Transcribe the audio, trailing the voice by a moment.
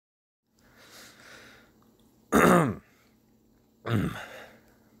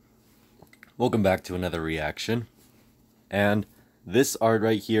Welcome back to another reaction. And this art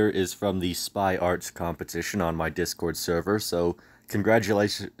right here is from the Spy Arts competition on my Discord server, so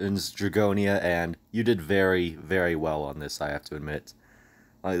congratulations, Dragonia, and you did very, very well on this, I have to admit.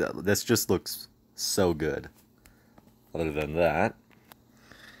 This just looks so good. Other than that,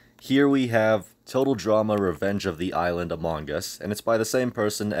 here we have Total Drama Revenge of the Island Among Us, and it's by the same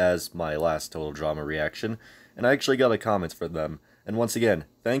person as my last Total Drama reaction, and I actually got a comment from them. And once again,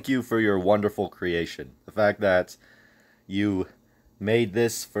 thank you for your wonderful creation. The fact that you made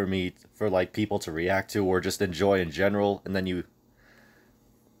this for me, for like people to react to or just enjoy in general, and then you...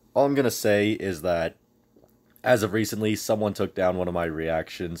 All I'm gonna say is that, as of recently, someone took down one of my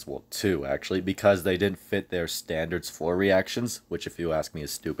reactions, well, two actually, because they didn't fit their standards for reactions, which if you ask me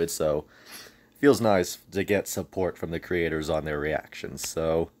is stupid, so it feels nice to get support from the creators on their reactions,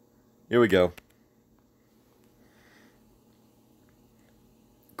 so here we go.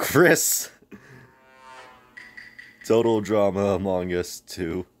 Chris! Total Drama Among Us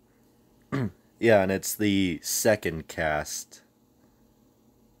 2. Yeah, and it's the second cast.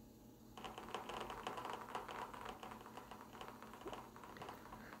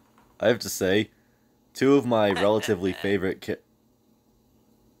 I have to say, two of my relatively favorite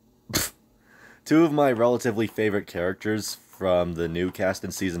characters from the new cast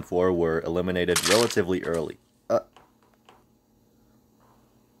in Season 4 were eliminated relatively early.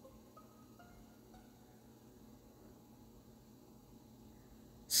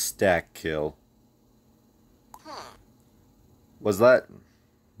 Stack kill. Was that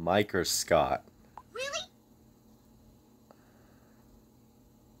Mike or Scott? Really?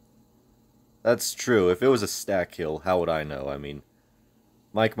 That's true. If it was a stack kill, how would I know? I mean,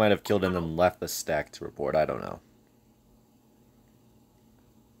 Mike might have killed and then left the stack to report. I don't know.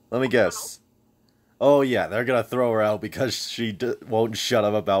 Let me guess. Oh yeah, they're gonna throw her out because she won't shut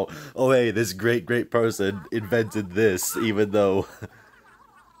up about, oh hey, this great person invented this, even though...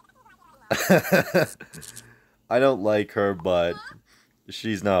 I don't like her, but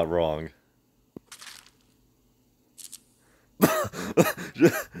she's not wrong.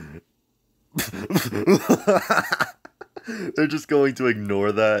 They're just going to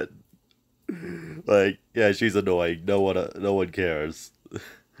ignore that. Like, yeah, she's annoying. No one cares.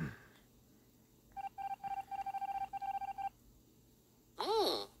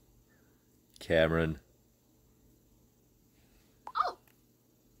 Cameron.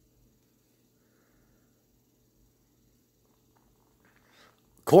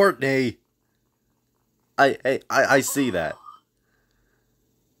 Courtney! I see that.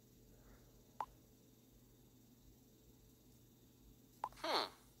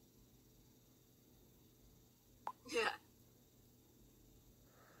 Yeah.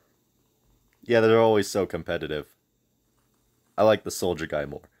 Yeah, they're always so competitive. I like the soldier guy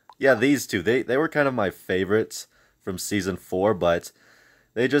more. Yeah, these two, they were kind of my favorites from Season 4, but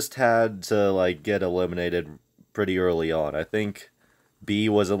they just had to, like, get eliminated pretty early on. I think B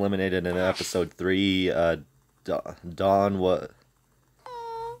was eliminated in episode 3, Dawn was...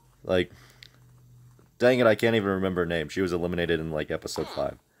 Like... Dang it, I can't even remember her name. She was eliminated in, like, episode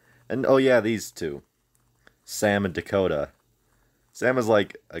 5. And, oh yeah, these two. Sam and Dakota. Sam is,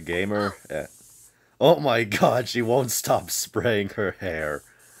 like, a gamer. Yeah. Oh my god, she won't stop spraying her hair.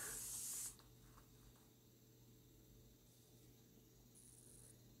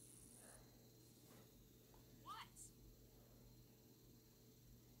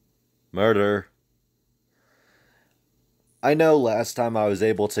 Murder. I know last time I was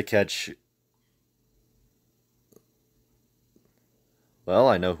able to catch... Well,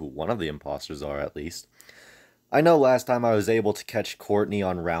 I know who one of the imposters are, at least. I know last time I was able to catch Courtney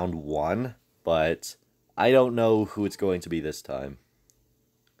on round 1, but I don't know who it's going to be this time.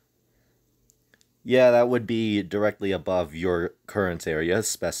 Yeah, that would be directly above your current area,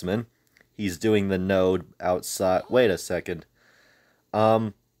 Specimen. He's doing the node outside... Wait a second.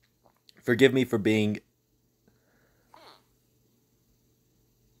 Forgive me for being...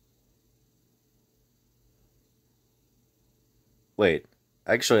 Wait,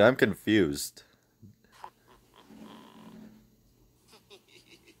 actually, I'm confused.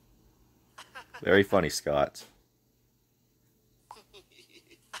 Very funny, Scott.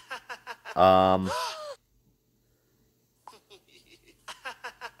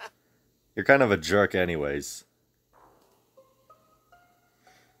 You're kind of a jerk anyways.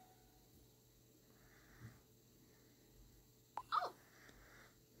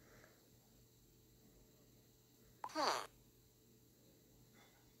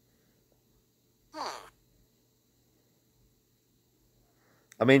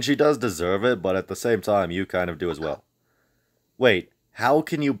 I mean, she does deserve it, but at the same time, you kind of do as well. Wait, how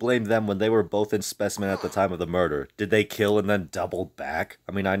can you blame them when they were both in specimen at the time of the murder? Did they kill and then double back?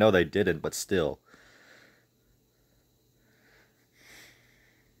 I mean, I know they didn't, but still.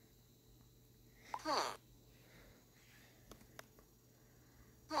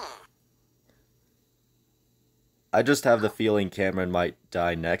 I just have the feeling Cameron might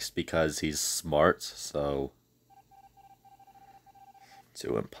die next because he's smart, so...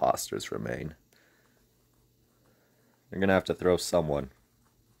 2 imposters remain. They're gonna have to throw someone.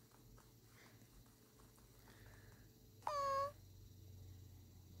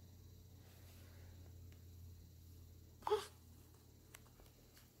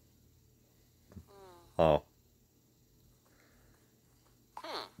 Oh.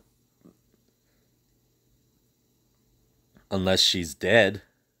 Unless she's dead.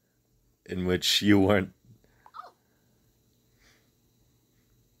 In which you weren't...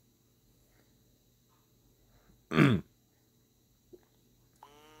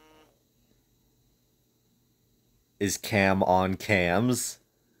 Is Cam on cams?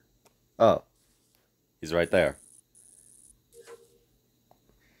 Oh. He's right there.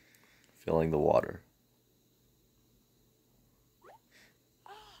 Filling the water.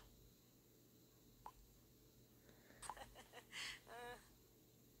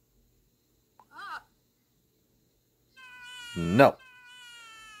 No.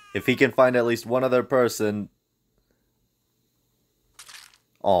 If he can find at least one other person...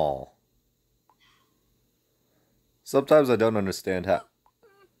 Aw. Sometimes I don't understand how...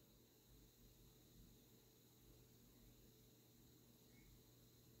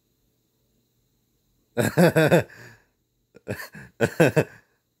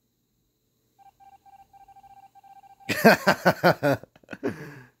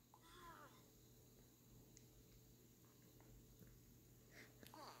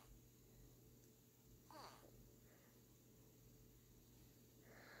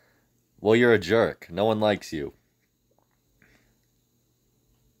 Well, you're a jerk. No one likes you.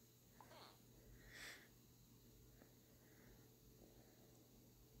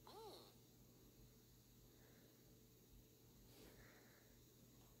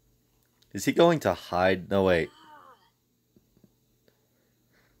 Is he going to hide? No, wait.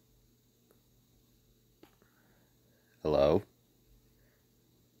 Hello?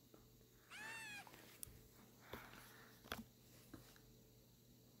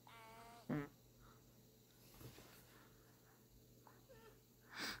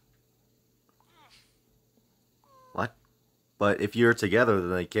 What? But if you're together,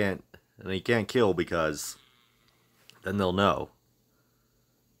 then they can't... And they can't kill because... Then they'll know.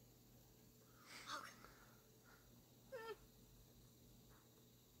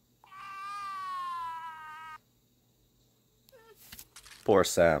 Poor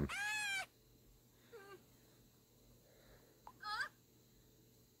Sam.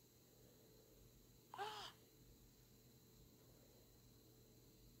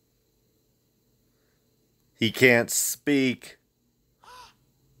 He can't speak.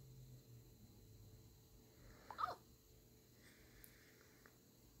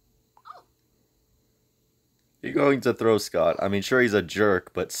 You're going to throw Scott. I mean, sure, he's a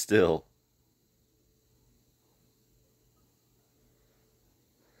jerk, but still.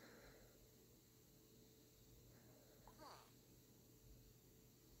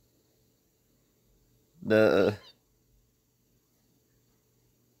 The...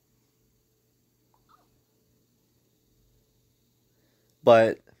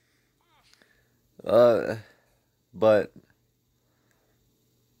 But... But...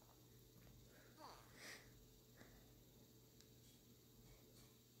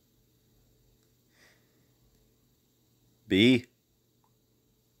 B?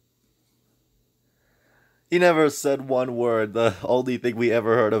 He never said one word. The only thing we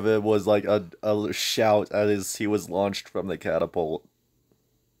ever heard of him was like a shout as he was launched from the catapult.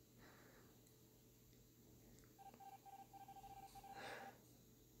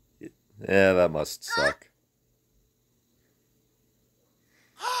 Yeah, that must suck.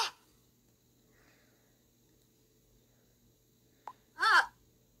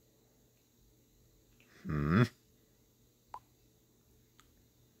 Hmm?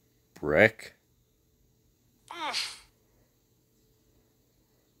 Brick?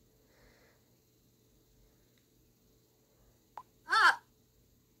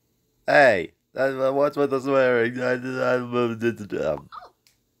 Hey, what's with the swearing?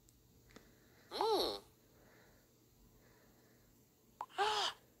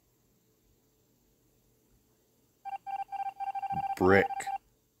 Brick.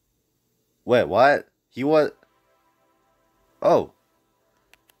 Wait, what? He was... Oh.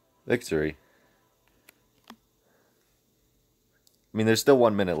 Victory. I mean, there's still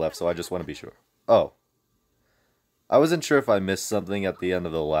 1 minute left, so I just want to be sure. Oh. I wasn't sure if I missed something at the end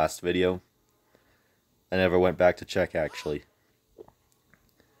of the last video. I never went back to check, actually.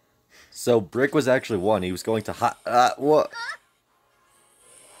 So, Brick was actually one. He was going to what?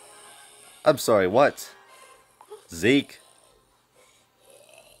 I'm sorry, what? Zeke?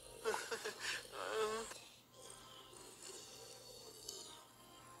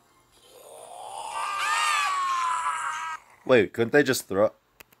 Wait, couldn't they just throw...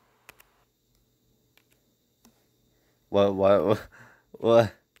 What?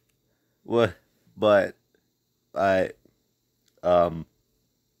 What? But, I... Um...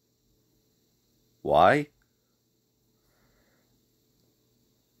 Why?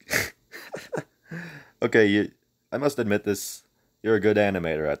 Okay, I must admit this. You're a good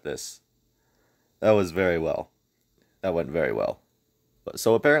animator at this. That was very well. That went very well.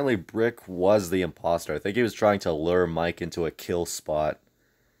 So apparently Brick was the imposter. I think he was trying to lure Mike into a kill spot.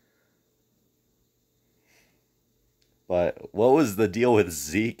 But what was the deal with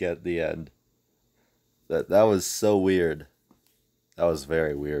Zeke at the end? That was so weird. That was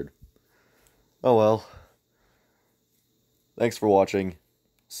very weird. Oh well. Thanks for watching.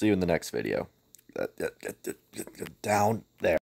 See you in the next video. Get down there.